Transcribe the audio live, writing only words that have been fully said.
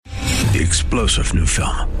The explosive new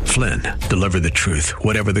film, Flynn, deliver the truth,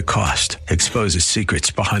 whatever the cost, exposes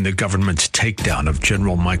secrets behind the government's takedown of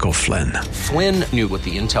General Michael Flynn. Flynn knew what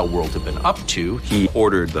the intel world had been up to. He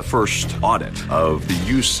ordered the first audit of the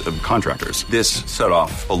use of contractors. This set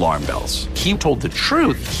off alarm bells. He told the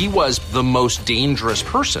truth. He was the most dangerous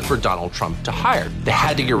person for Donald Trump to hire. They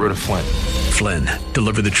had to get rid of Flynn. Flynn,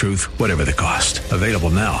 deliver the truth, whatever the cost. Available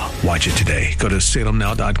now. Watch it today. Go to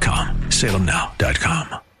salemnow.com.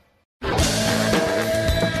 salemnow.com. Ain't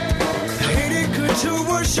it good to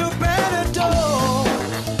worship and adore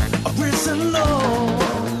a risen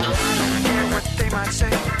Lord? Hear what they might say,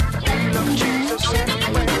 we love Jesus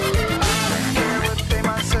anyway. Hear what they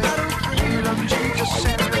might say, we love Jesus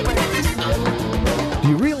anyway. Do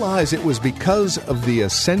you realize it was because of the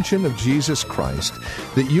ascension of Jesus Christ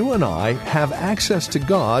that you and I have access to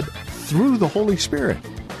God through the Holy Spirit?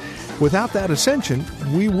 Without that ascension,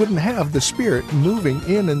 we wouldn't have the Spirit moving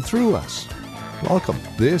in and through us. Welcome.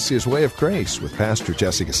 This is Way of Grace with Pastor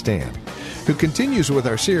Jessica Stan, who continues with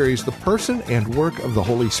our series, The Person and Work of the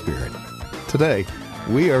Holy Spirit. Today,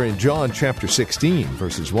 we are in John chapter 16,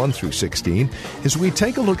 verses 1 through 16, as we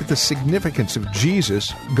take a look at the significance of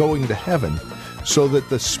Jesus going to heaven so that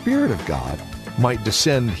the Spirit of God might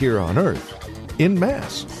descend here on earth in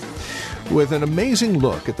mass. With an amazing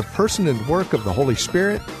look at the person and work of the Holy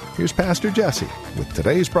Spirit, here's Pastor Jesse with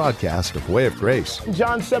today's broadcast of Way of Grace.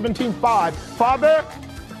 John 17:5, Father,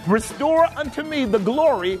 restore unto me the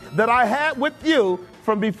glory that I had with you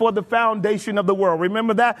from before the foundation of the world.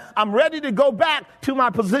 Remember that? I'm ready to go back to my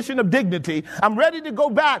position of dignity. I'm ready to go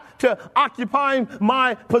back to occupying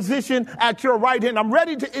my position at your right hand. I'm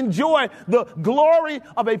ready to enjoy the glory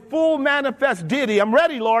of a full manifest deity. I'm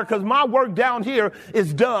ready, Lord, because my work down here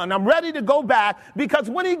is done. I'm ready to go back because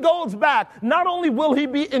when he goes back, not only will he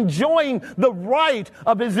be enjoying the right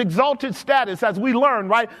of his exalted status, as we learn,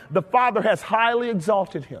 right? The Father has highly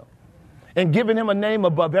exalted him and given him a name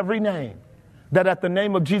above every name, that at the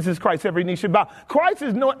name of Jesus Christ, every knee should bow. Christ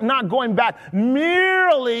is not going back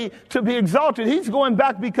merely to be exalted. He's going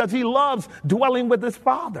back because he loves dwelling with his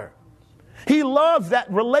Father. He loves that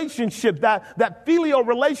relationship, that filial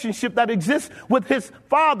relationship that exists with his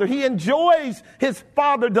Father. He enjoys his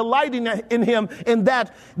Father delighting in him in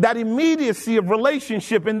that immediacy of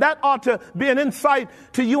relationship. And that ought to be an insight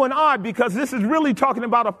to you and I, because this is really talking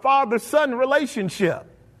about a father-son relationship.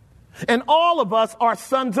 And all of us are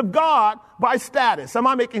sons of God by status. Am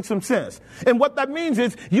I making some sense? And what that means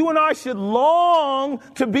is you and I should long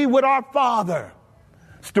to be with our Father.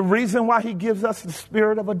 It's the reason why he gives us the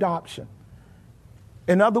spirit of adoption.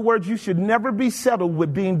 In other words, you should never be settled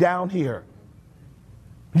with being down here.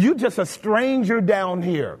 You're just a stranger down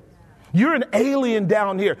here. You're an alien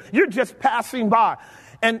down here. You're just passing by.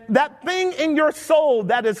 And that thing in your soul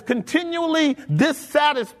that is continually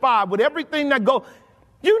dissatisfied with everything that goes,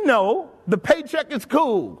 you know, the paycheck is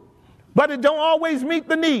cool, but it don't always meet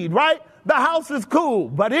the need, right? The house is cool,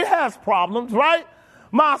 but it has problems, right?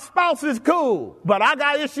 My spouse is cool, but I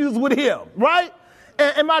got issues with him, right?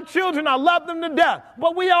 And my children, I love them to death,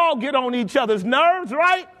 but we all get on each other's nerves,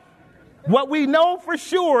 right? What we know for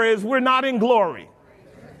sure is we're not in glory.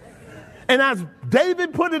 And as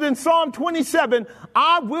David put it in Psalm 27,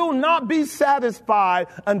 I will not be satisfied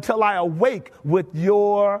until I awake with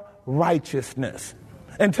your righteousness.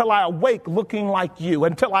 Until I awake looking like you,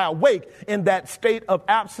 until I awake in that state of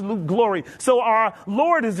absolute glory. So our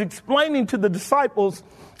Lord is explaining to the disciples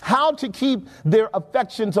how to keep their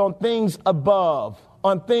affections on things above.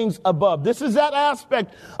 This is that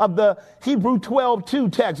aspect of the Hebrew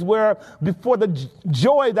 12:2 text where before the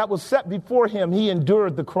joy that was set before him, he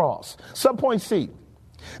endured the cross. Subpoint C.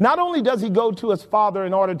 Not only does he go to his Father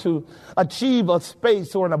in order to achieve a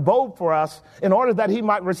space or an abode for us, in order that he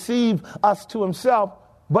might receive us to himself,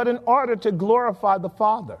 but in order to glorify the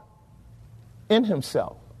Father in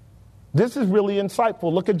himself. This is really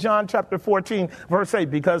insightful. Look at John chapter 14, verse 8,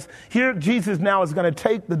 because here Jesus now is going to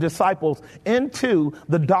take the disciples into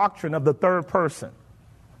the doctrine of the third person.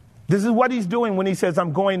 This is what he's doing when he says,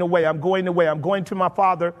 I'm going away, I'm going away, I'm going to my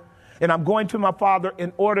Father, and I'm going to my Father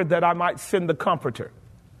in order that I might send the Comforter.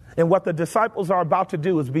 And what the disciples are about to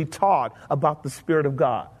do is be taught about the Spirit of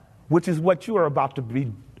God, which is what you are about to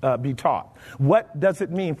be taught. What does it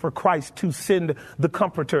mean for Christ to send the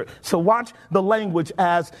Comforter? So watch the language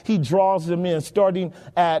as he draws them in, starting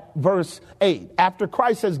at verse 8. After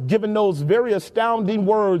Christ has given those very astounding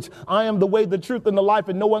words, I am the way, the truth, and the life,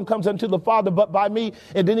 and no one comes unto the Father but by me.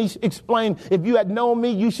 And then he explained, if you had known me,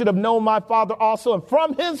 you should have known my Father also. And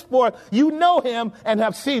from henceforth, you know him and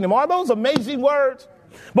have seen him. Are those amazing words?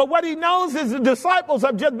 But what he knows is the disciples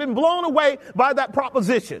have just been blown away by that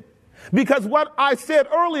proposition. Because what I said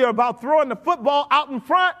earlier about throwing the football out in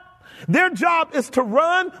front, their job is to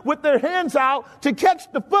run with their hands out to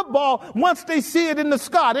catch the football once they see it in the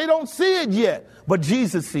sky. They don't see it yet, but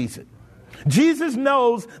Jesus sees it. Jesus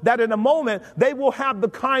knows that in a moment they will have the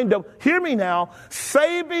kind of, hear me now,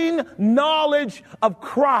 saving knowledge of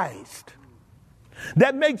Christ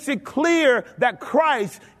that makes it clear that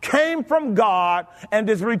Christ came from God and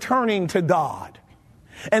is returning to God.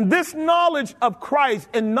 And this knowledge of Christ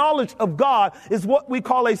and knowledge of God is what we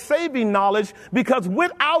call a saving knowledge, because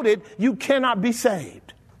without it, you cannot be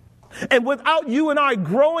saved. And without you and I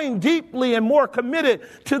growing deeply and more committed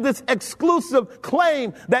to this exclusive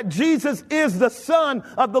claim that Jesus is the Son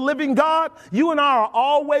of the living God, you and I are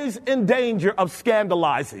always in danger of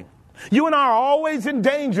scandalizing. You and I are always in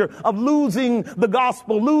danger of losing the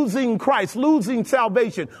gospel, losing Christ, losing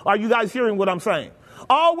salvation. Are you guys hearing what I'm saying?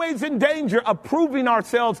 Always in danger of proving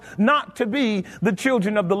ourselves not to be the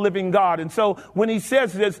children of the living God. And so when he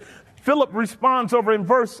says this, Philip responds over in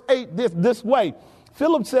verse 8 this way.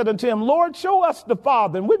 Philip said unto him, Lord, show us the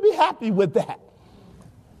Father, and we'd be happy with that.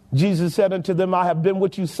 Jesus said unto them, I have been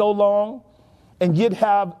with you so long, and yet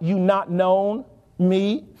have you not known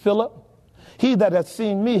me, Philip? He that has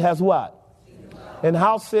seen me has what? And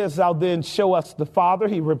how sayest thou then, show us the Father?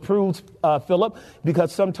 He reproves Philip,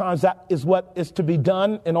 because sometimes that is what is to be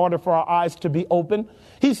done in order for our eyes to be open.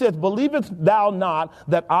 He says, believest thou not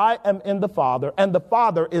that I am in the Father, and the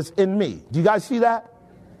Father is in me? Do you guys see that?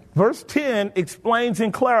 Verse 10 explains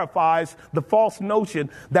and clarifies the false notion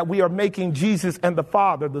that we are making Jesus and the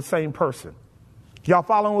Father the same person. Y'all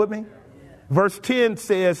following with me? Verse 10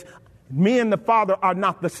 says, me and the Father are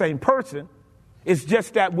not the same person. It's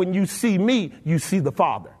just that when you see me, you see the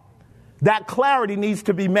Father. That clarity needs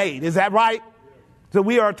to be made. Is that right? So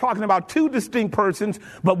we are talking about two distinct persons,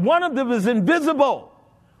 but one of them is invisible.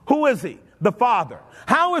 Who is he? The Father.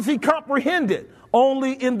 How is he comprehended?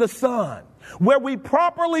 Only in the Son. Where we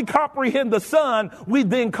properly comprehend the Son, we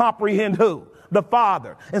then comprehend who? The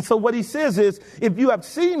Father. And so what he says is, if you have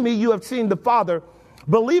seen me, you have seen the Father.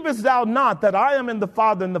 Believest thou not that I am in the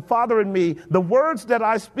Father and the Father in me? The words that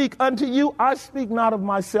I speak unto you, I speak not of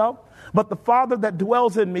myself, but the Father that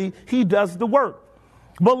dwells in me, he does the work.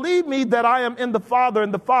 Believe me that I am in the Father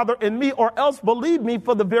and the Father in me, or else believe me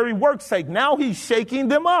for the very work's sake. Now he's shaking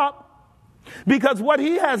them up, because what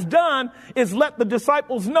he has done is let the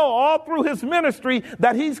disciples know all through his ministry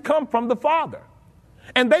that he's come from the Father.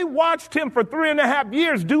 And they watched him for 3.5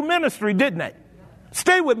 years do ministry, didn't they?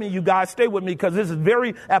 Stay with me, you guys. Stay with me, because this is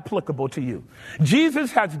very applicable to you.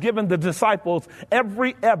 Jesus has given the disciples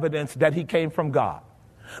every evidence that he came from God.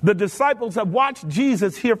 The disciples have watched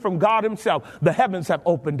Jesus hear from God himself. The heavens have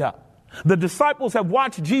opened up. The disciples have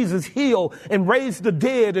watched Jesus heal and raise the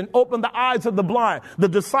dead and open the eyes of the blind. The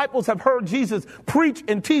disciples have heard Jesus preach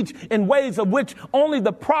and teach in ways of which only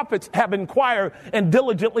the prophets have inquired and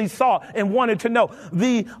diligently sought and wanted to know.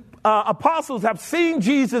 The apostles have seen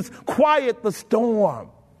Jesus quiet the storm,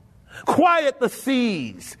 quiet the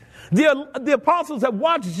seas. The apostles have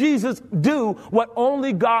watched Jesus do what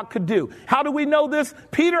only God could do. How do we know this?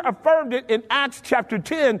 Peter affirmed it in Acts chapter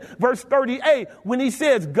 10, verse 38, when he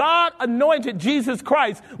says, God anointed Jesus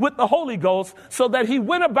Christ with the Holy Ghost so that he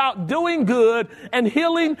went about doing good and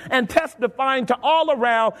healing and testifying to all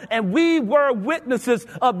around, and we were witnesses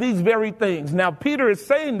of these very things. Now, Peter is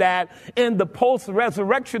saying that in the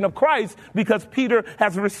post-resurrection of Christ, because Peter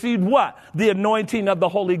has received what? The anointing of the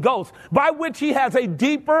Holy Ghost, by which he has a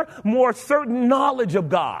deeper, more certain knowledge of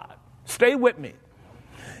God. Stay with me.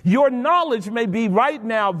 Your knowledge may be right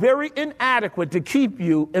now very inadequate to keep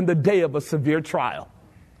you in the day of a severe trial.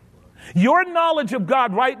 Your knowledge of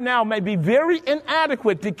God right now may be very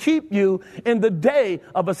inadequate to keep you in the day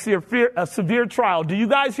of a severe trial. Do you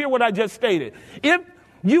guys hear what I just stated? If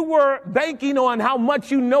you were banking on how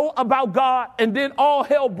much you know about God and then all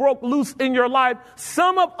hell broke loose in your life,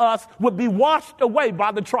 some of us would be washed away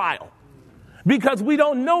by the trial, because we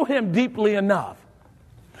don't know him deeply enough.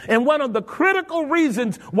 And one of the critical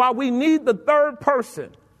reasons why we need the third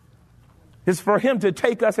person is for him to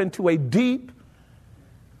take us into a deep,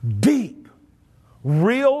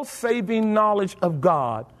 real saving knowledge of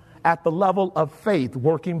God at the level of faith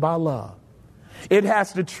working by love. It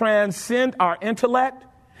has to transcend our intellect.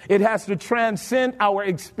 It has to transcend our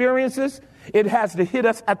experiences. It has to hit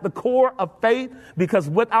us at the core of faith, because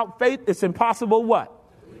without faith, it's impossible what?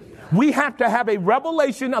 We have to have a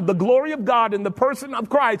revelation of the glory of God in the person of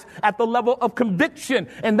Christ at the level of conviction.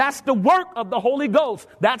 And that's the work of the Holy Ghost.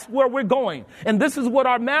 That's where we're going. And this is what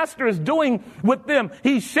our master is doing with them.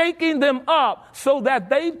 He's shaking them up so that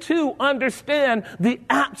they too understand the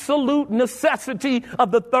absolute necessity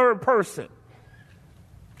of the third person.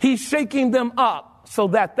 He's shaking them up so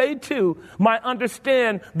that they too might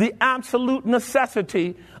understand the absolute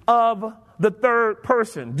necessity of the third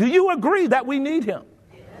person. Do you agree that we need him?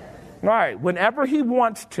 Yes. Right. Whenever he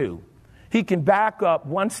wants to, he can back up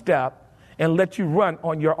one step and let you run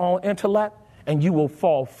on your own intellect, and you will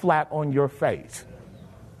fall flat on your face.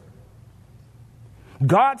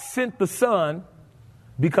 God sent the Son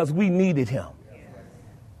because we needed him.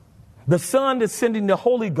 The Son is sending the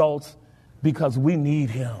Holy Ghost because we need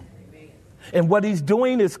him. And what he's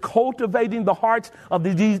doing is cultivating the hearts of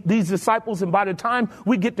these disciples. And by the time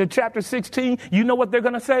we get to chapter 16, you know what they're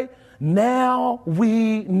going to say? Now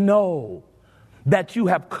we know that you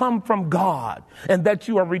have come from God and that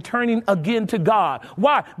you are returning again to God.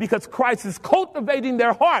 Why? Because Christ is cultivating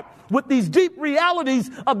their heart with these deep realities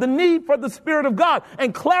of the need for the Spirit of God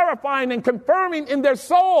and clarifying and confirming in their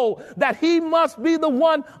soul that he must be the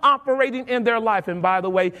one operating in their life. And by the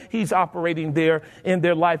way, he's operating there in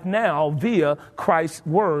their life now via Christ's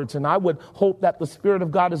words. And I would hope that the Spirit of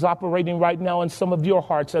God is operating right now in some of your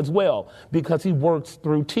hearts as well, because he works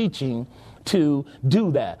through teaching to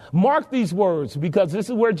do that. Mark these words, because this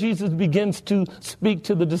is where Jesus begins to speak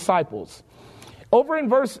to the disciples. Over in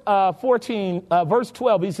verse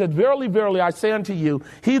 12, he said, "Verily, verily, I say unto you,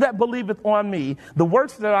 he that believeth on me, the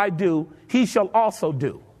works that I do, he shall also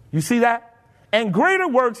do." You see that? "And greater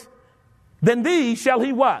works than these shall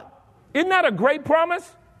he" what? Isn't that a great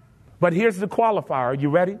promise? But here's the qualifier. Are you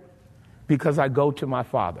ready? "Because I go to my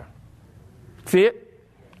Father." See it?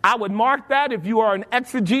 I would mark that if you are an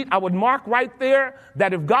exegete. I would mark right there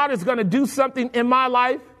that if God is going to do something in my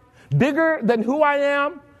life bigger than who I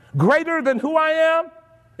am, greater than who I am,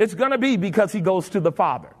 it's going to be because he goes to the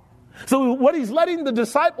Father. So what he's letting the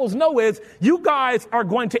disciples know is you guys are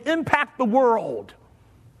going to impact the world.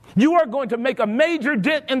 You are going to make a major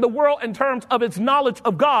dent in the world in terms of its knowledge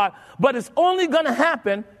of God, but it's only going to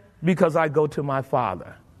happen because I go to my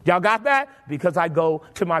Father. Y'all got that? Because I go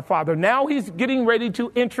to my Father. Now he's getting ready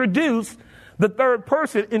to introduce the third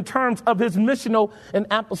person in terms of his missional and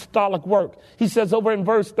apostolic work. He says over in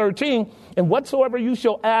verse 13, "And whatsoever you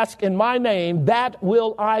shall ask in my name, that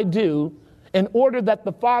will I do, in order that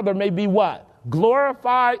the Father may be" what?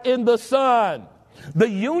 "Glorified in the Son." The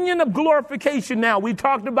union of glorification now. We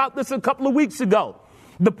talked about this a couple of weeks ago.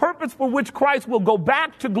 The purpose for which Christ will go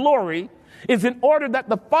back to glory is in order that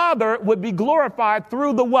the Father would be glorified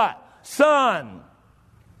through the what? Son.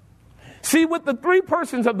 See, with the three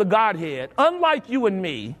persons of the Godhead, unlike you and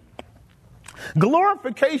me,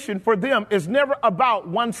 glorification for them is never about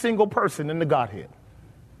one single person in the Godhead.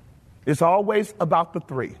 It's always about the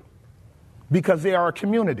three, because they are a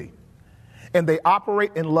community. And they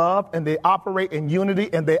operate in love, and they operate in unity,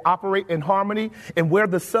 and they operate in harmony. And where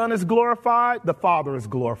the Son is glorified, the Father is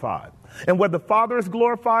glorified. And where the Father is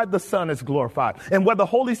glorified, the Son is glorified. And where the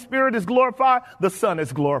Holy Spirit is glorified, the Son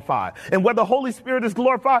is glorified. And where the Holy Spirit is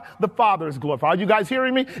glorified, the Father is glorified. Are you guys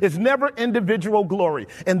hearing me? It's never individual glory.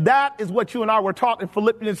 And that is what you and I were taught in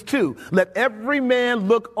Philippians 2. Let every man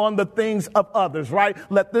look on the things of others, right?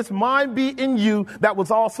 Let this mind be in you that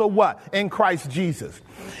was also what? In Christ Jesus.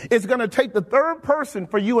 It's going to take the third person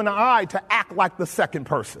for you and I to act like the second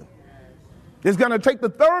person. It's going to take the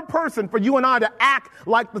third person for you and I to act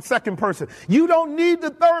like the second person. You don't need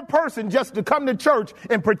the third person just to come to church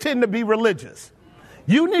and pretend to be religious.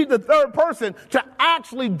 You need the third person to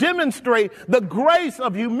actually demonstrate the grace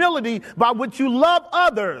of humility by which you love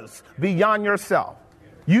others beyond yourself.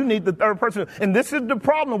 You need the third person. And this is the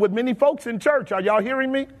problem with many folks in church. Are y'all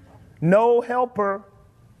hearing me? No helper.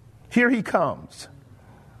 Here he comes.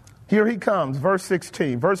 Here he comes. Verse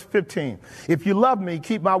 16, verse 15. "If you love me,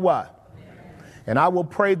 keep my what? And I will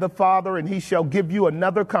pray the Father, and he shall give you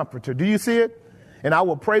another comforter." Do you see it? "And I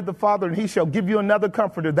will pray the Father, and he shall give you another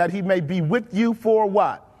comforter, that he may be with you for"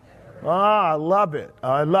 what? I love it.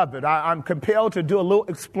 I love it. I'm compelled to do a little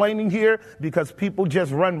explaining here because people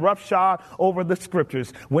just run roughshod over the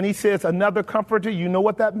scriptures. When he says another comforter, you know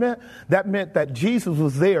what that meant? That meant that Jesus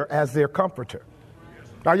was there as their comforter.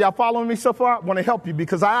 Are y'all following me so far? I want to help you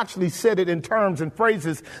because I actually said it in terms and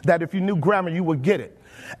phrases that if you knew grammar, you would get it.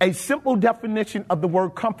 A simple definition of the word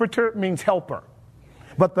comforter means helper.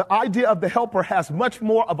 But the idea of the helper has much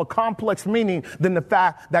more of a complex meaning than the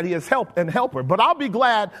fact that he is help and helper. But I'll be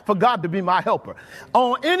glad for God to be my helper.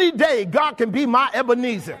 On any day, God can be my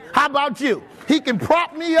Ebenezer. How about you? He can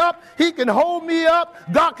prop me up. He can hold me up.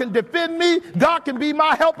 God can defend me. God can be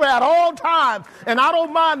my helper at all times. And I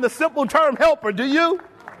don't mind the simple term helper. Do you?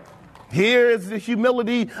 Here is the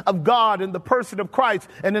humility of God in the person of Christ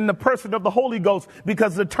and in the person of the Holy Ghost,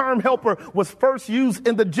 because the term helper was first used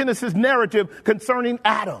in the Genesis narrative concerning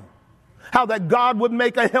Adam. How that God would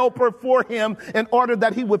make a helper for him in order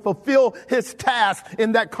that he would fulfill his task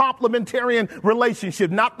in that complementarian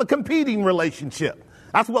relationship, not the competing relationship.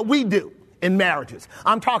 That's what we do in marriages.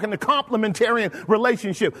 I'm talking the complementarian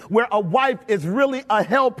relationship where a wife is really a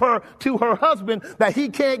helper to her husband, that he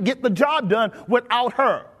can't get the job done without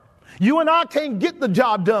her. You and I can't get the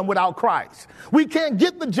job done without Christ. We can't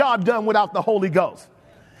get the job done without the Holy Ghost.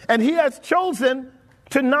 And he has chosen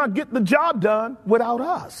to not get the job done without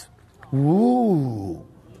us. Ooh.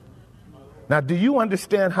 Now, do you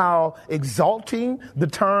understand how exalting the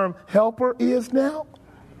term helper is now?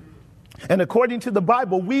 And according to the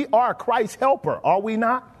Bible, we are Christ's helper, are we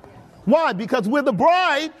not? Why? Because we're the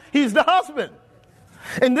bride, he's the husband.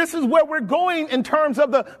 And this is where we're going in terms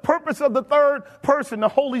of the purpose of the third person, the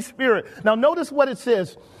Holy Spirit. Now, notice what it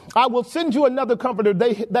says. I will send you another comforter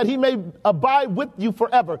that he may abide with you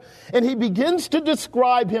forever. And he begins to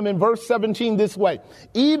describe him in verse 17 this way.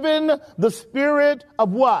 Even the Spirit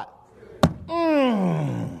of what?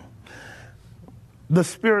 The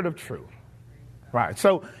Spirit of truth. Right.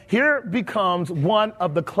 So here becomes one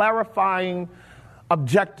of the clarifying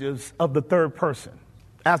objectives of the third person.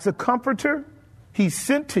 As a comforter, he's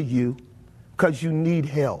sent to you because you need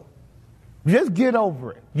help. Just get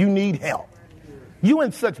over it. You need help. You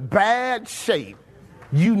in such bad shape.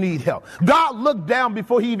 You need help. God looked down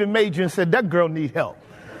before he even made you and said, that girl need help.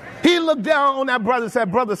 He looked down on that brother and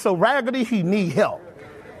said, brother, so raggedy, he need help.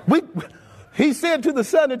 He said to the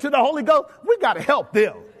Son and to the Holy Ghost, we got to help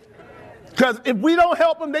them. Because if we don't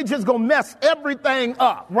help them, they just going to mess everything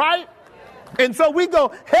up, right? And so we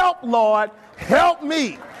go, help, Lord, help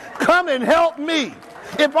me. Come and help me.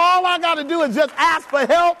 If all I got to do is just ask for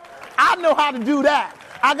help, I know how to do that.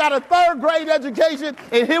 I got a 3rd grade education,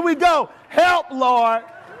 and here we go. Help, Lord.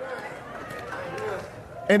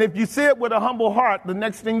 And if you say it with a humble heart, the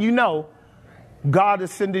next thing you know, God is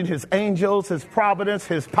sending his angels, his providence,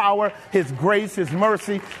 his power, his grace, his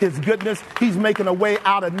mercy, his goodness. He's making a way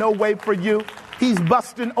out of no way for you. He's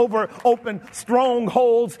busting open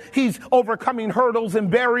strongholds. He's overcoming hurdles and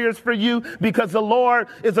barriers for you because the Lord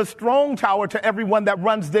is a strong tower to everyone that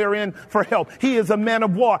runs therein for help. He is a man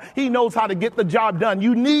of war. He knows how to get the job done.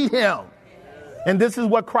 You need him. And this is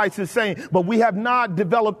what Christ is saying. But we have not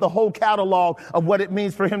developed the whole catalog of what it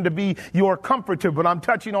means for him to be your comforter. But I'm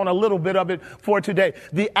touching on a little bit of it for today.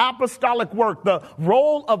 The apostolic work, the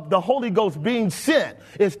role of the Holy Ghost being sent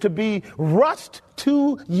is to be rushed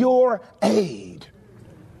to your aid.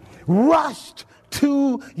 Rushed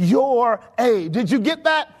to your aid. Did you get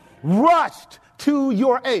that? Rushed to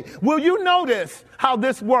your aid. Will you notice how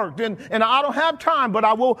this worked? And I don't have time, but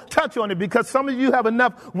I will touch on it because some of you have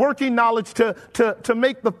enough working knowledge to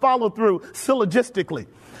make the follow through syllogistically.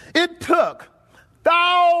 It took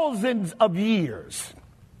thousands of years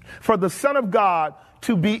for the Son of God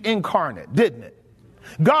to be incarnate, didn't it?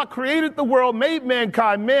 God created the world, made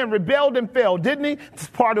mankind. Man rebelled and fell, didn't he? It's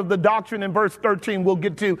part of the doctrine in verse 13 we'll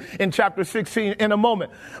get to in chapter 16 in a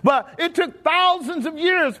moment. But it took thousands of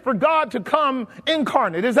years for God to come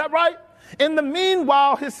incarnate. Is that right? In the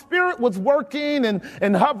meanwhile, his Spirit was working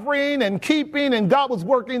and hovering and keeping, and God was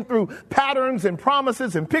working through patterns and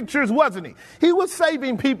promises and pictures, wasn't he? He was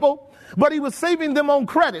saving people. But he was saving them on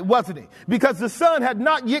credit, wasn't he? Because the Son had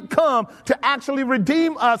not yet come to actually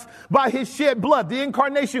redeem us by his shed blood. The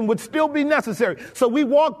incarnation would still be necessary. So we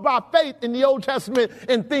walk by faith in the Old Testament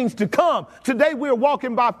in things to come. Today we're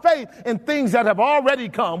walking by faith in things that have already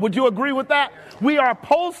come. Would you agree with that? We are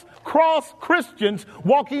post-cross Christians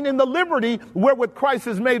walking in the liberty wherewith Christ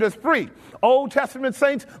has made us free. Old Testament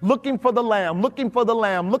saints looking for the Lamb, looking for the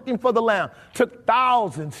Lamb, looking for the Lamb. Took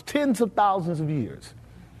thousands, tens of thousands of years.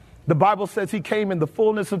 The Bible says he came in the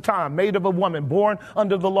fullness of time, made of a woman, born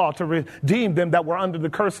under the law to redeem them that were under the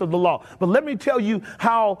curse of the law. But let me tell you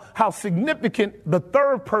how significant the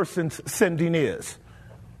third person's sending is.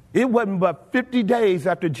 It wasn't but 50 days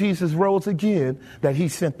after Jesus rose again that he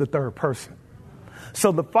sent the third person.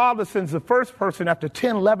 So the Father sends the first person after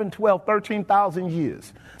 10, 11, 12, 13,000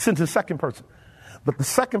 years, sends the second person. But the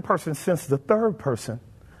second person sends the third person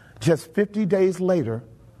just 50 days later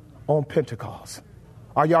on Pentecost.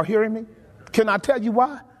 Are y'all hearing me? Can I tell you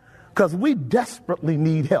why? Because we desperately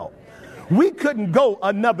need help. We couldn't go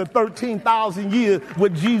another 13,000 years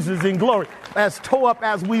with Jesus in glory, as tore up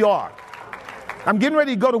as we are. I'm getting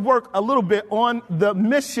ready to go to work a little bit on the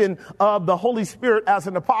mission of the Holy Spirit as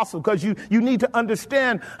an apostle, because you need to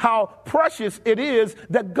understand how precious it is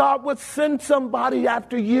that God would send somebody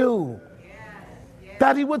after you.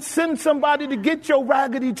 That he would send somebody to get your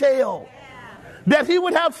raggedy tail. That he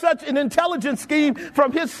would have such an intelligence scheme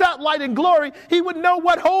from his satellite in glory, he would know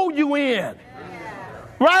what hole you in.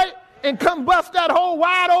 Right? and come bust that hole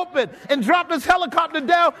wide open and drop this helicopter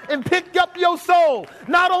down and pick up your soul.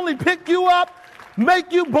 Not only pick you up,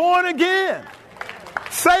 make you born again.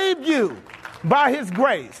 Save you by his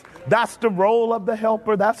grace. That's the role of the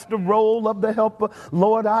helper. That's the role of the helper.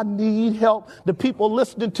 Lord, I need help. The people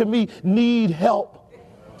listening to me need help.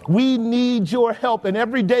 We need your help. And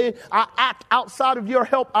every day I act outside of your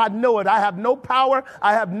help, I know it. I have no power.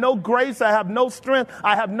 I have no grace. I have no strength.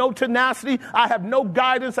 I have no tenacity. I have no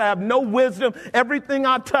guidance. I have no wisdom. Everything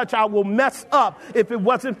I touch, I will mess up if it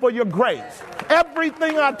wasn't for your grace.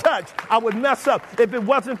 Everything I touch, I would mess up if it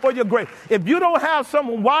wasn't for your grace. If you don't have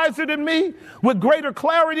someone wiser than me, with greater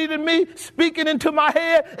clarity than me, speaking into my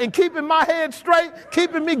head and keeping my head straight,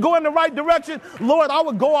 keeping me going the right direction, Lord, I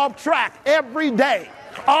would go off track every day.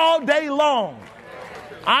 All day long.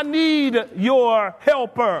 I need your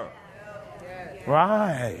helper.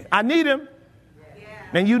 Right. I need him.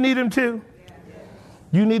 And you need him too.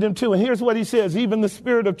 You need him too. And here's what he says, even the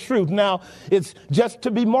spirit of truth. Now, it's just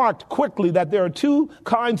to be marked quickly that there are two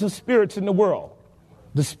kinds of spirits in the world.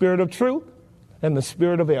 The spirit of truth and the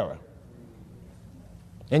spirit of error.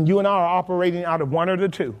 And you and I are operating out of one or the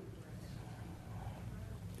two.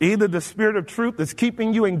 Either the spirit of truth is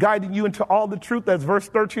keeping you and guiding you into all the truth, as verse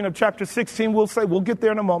 13 of chapter 16 will say. We'll get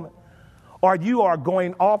there in a moment. Or you are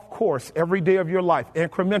going off course every day of your life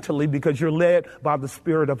incrementally because you're led by the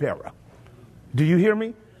spirit of error. Do you hear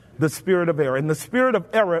me? The spirit of error. And the spirit of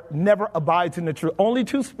error never abides in the truth. Only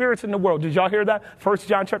two spirits in the world. Did y'all hear that? 1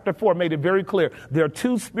 John chapter 4 made it very clear. There are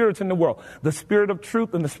two spirits in the world. The spirit of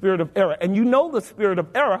truth and the spirit of error. And you know the spirit of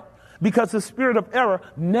error because the spirit of error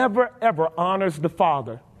never, ever honors the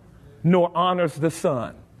Father, nor honors the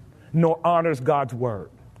Son, nor honors God's word.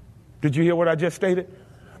 Did you hear what I just stated?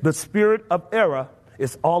 The spirit of error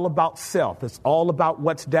is all about self. It's all about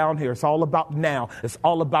what's down here. It's all about now. It's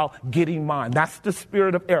all about getting mine. That's the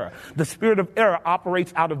spirit of error. The spirit of error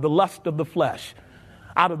operates out of the lust of the flesh,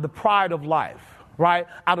 out of the pride of life, right?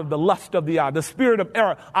 Out of the lust of the eye. The spirit of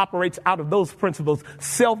error operates out of those principles.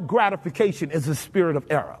 Self-gratification is the spirit of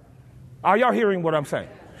error. Are y'all hearing what I'm saying?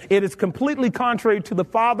 It is completely contrary to the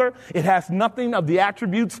Father. It has nothing of the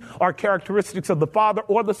attributes or characteristics of the Father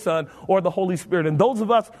or the Son or the Holy Spirit. And those of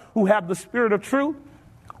us who have the spirit of truth,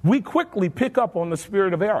 we quickly pick up on the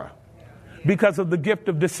spirit of error because of the gift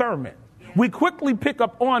of discernment. We quickly pick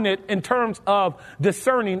up on it in terms of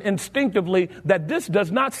discerning instinctively that this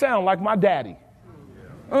does not sound like my daddy.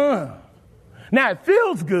 Now, it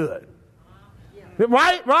feels good.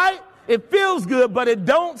 Right? It feels good, but it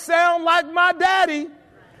don't sound like my daddy.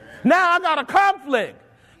 Now I got a conflict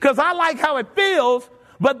because I like how it feels,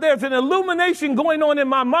 but there's an illumination going on in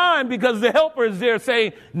my mind because the helper is there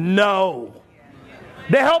saying, no.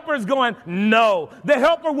 The helper is going, no. The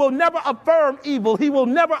helper will never affirm evil. He will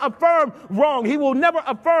never affirm wrong. He will never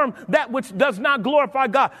affirm that which does not glorify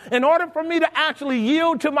God. In order for me to actually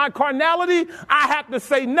yield to my carnality, I have to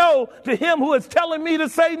say no to him who is telling me to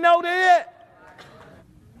say no to it.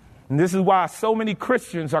 And this is why so many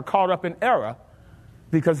Christians are caught up in error,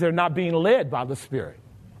 because they're not being led by the Spirit.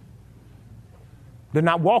 They're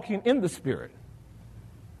not walking in the Spirit.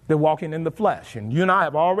 They're walking in the flesh. And you and I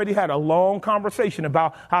have already had a long conversation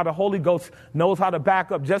about how the Holy Ghost knows how to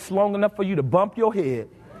back up just long enough for you to bump your head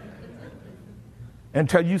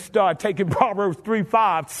until you start taking Proverbs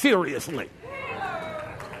 3:5 seriously.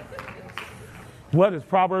 What is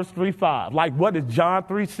Proverbs 3:5? Like, what is John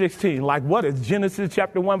 3:16? Like, what is Genesis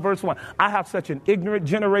chapter 1, verse 1? I have such an ignorant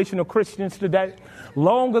generation of Christians today.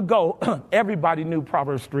 Long ago, everybody knew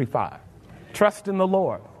Proverbs 3:5. Trust in the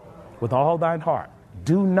Lord with all thine heart.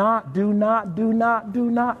 Do not. And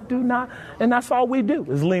that's all we do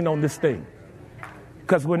is lean on this thing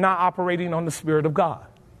because we're not operating on the Spirit of God.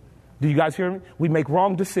 Do you guys hear me? We make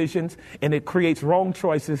wrong decisions, and it creates wrong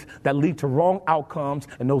choices that lead to wrong outcomes,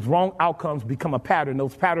 and those wrong outcomes become a pattern.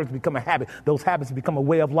 Those patterns become a habit. Those habits become a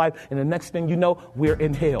way of life, and the next thing you know, we're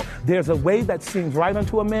in hell. There's a way that seems right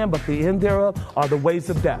unto a man, but the end thereof are the ways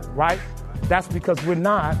of death, right? That's because we're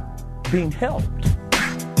not being helped.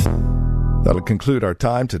 That'll conclude our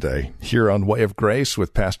time today here on Way of Grace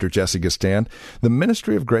with Pastor Jesse Gistand, the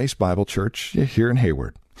Ministry of Grace Bible Church here in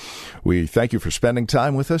Hayward. We thank you for spending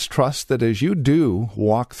time with us. Trust that as you do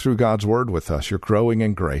walk through God's Word with us, you're growing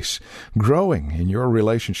in grace, growing in your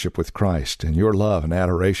relationship with Christ and your love and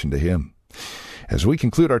adoration to Him. As we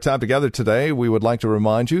conclude our time together today, we would like to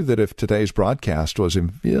remind you that if today's broadcast was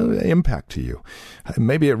impact to you,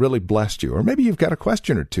 maybe it really blessed you, or maybe you've got a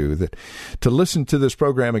question or two that to listen to this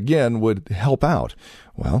program again would help out.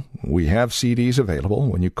 Well, we have CDs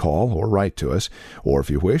available when you call or write to us, or if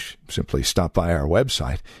you wish, simply stop by our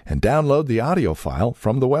website and download the audio file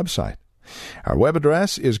from the website. Our web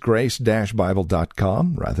address is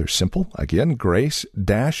grace-bible.com. Rather simple. Again,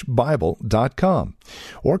 grace-bible.com.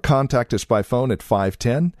 Or contact us by phone at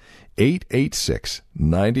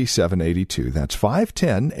 510-886-9782. That's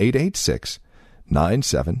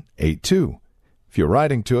 510-886-9782. If you're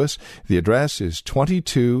writing to us, the address is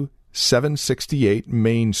 22768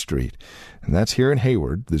 Main Street. And that's here in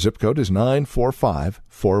Hayward. The zip code is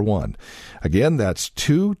 94541. Again, that's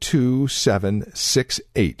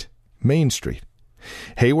 22768 Main Street.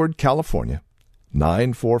 Hayward, California.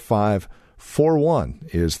 94541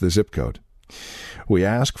 is the zip code. We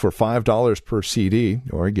ask for $5 per CD,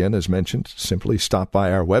 or again, as mentioned, simply stop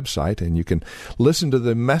by our website and you can listen to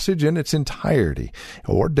the message in its entirety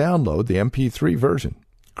or download the MP3 version,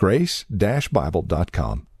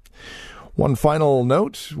 grace-bible.com. One final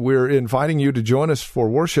note, we're inviting you to join us for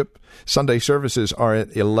worship. Sunday services are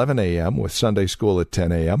at 11 a.m. with Sunday school at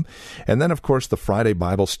 10 a.m. And then, of course, the Friday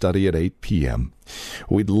Bible study at 8 p.m.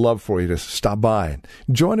 We'd love for you to stop by and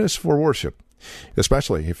join us for worship,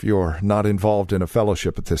 especially if you're not involved in a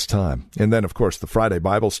fellowship at this time. And then, of course, the Friday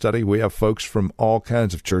Bible study, we have folks from all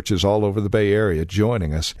kinds of churches all over the Bay Area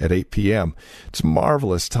joining us at 8 p.m. It's a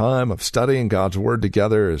marvelous time of studying God's Word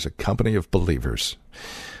together as a company of believers.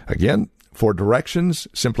 Again, for directions,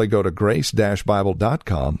 simply go to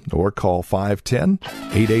grace-bible.com or call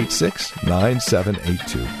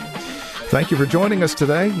 510-886-9782. Thank you for joining us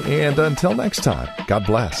today, and until next time, God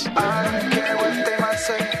bless. I don't care what they might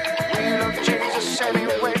say. We love Jesus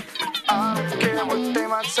anyway. I don't care what they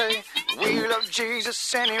might say. We love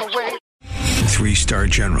Jesus anyway. 3-star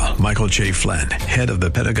General Michael J. Flynn, head of the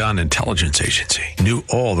Pentagon Intelligence Agency, knew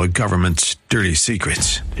all the government's dirty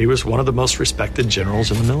secrets. He was one of the most respected generals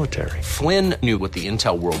in the military. Flynn knew what the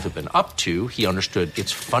intel world had been up to. He understood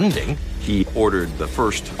its funding. He ordered the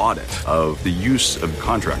first audit of the use of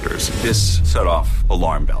contractors. This set off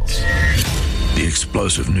alarm bells. The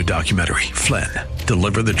explosive new documentary, Flynn,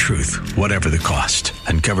 Deliver the Truth, Whatever the Cost,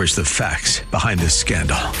 uncovers the facts behind this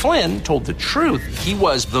scandal. Flynn told the truth. He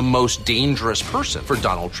was the most dangerous person for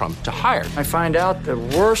Donald Trump to hire. I find out the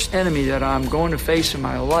worst enemy that I'm going to face in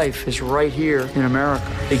my life is right here in America.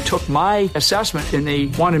 They took my assessment and they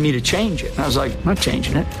wanted me to change it. And I was like, I'm not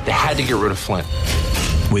changing it. They had to get rid of Flynn.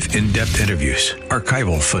 With in-depth interviews,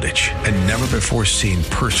 archival footage, and never-before-seen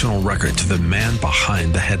personal records of the man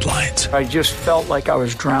behind the headlines. I just felt like I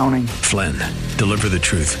was drowning. Flynn, Deliver the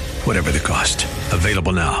Truth, Whatever the Cost.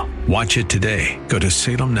 Available now. Watch it today. Go to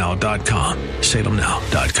salemnow.com.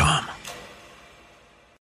 salemnow.com.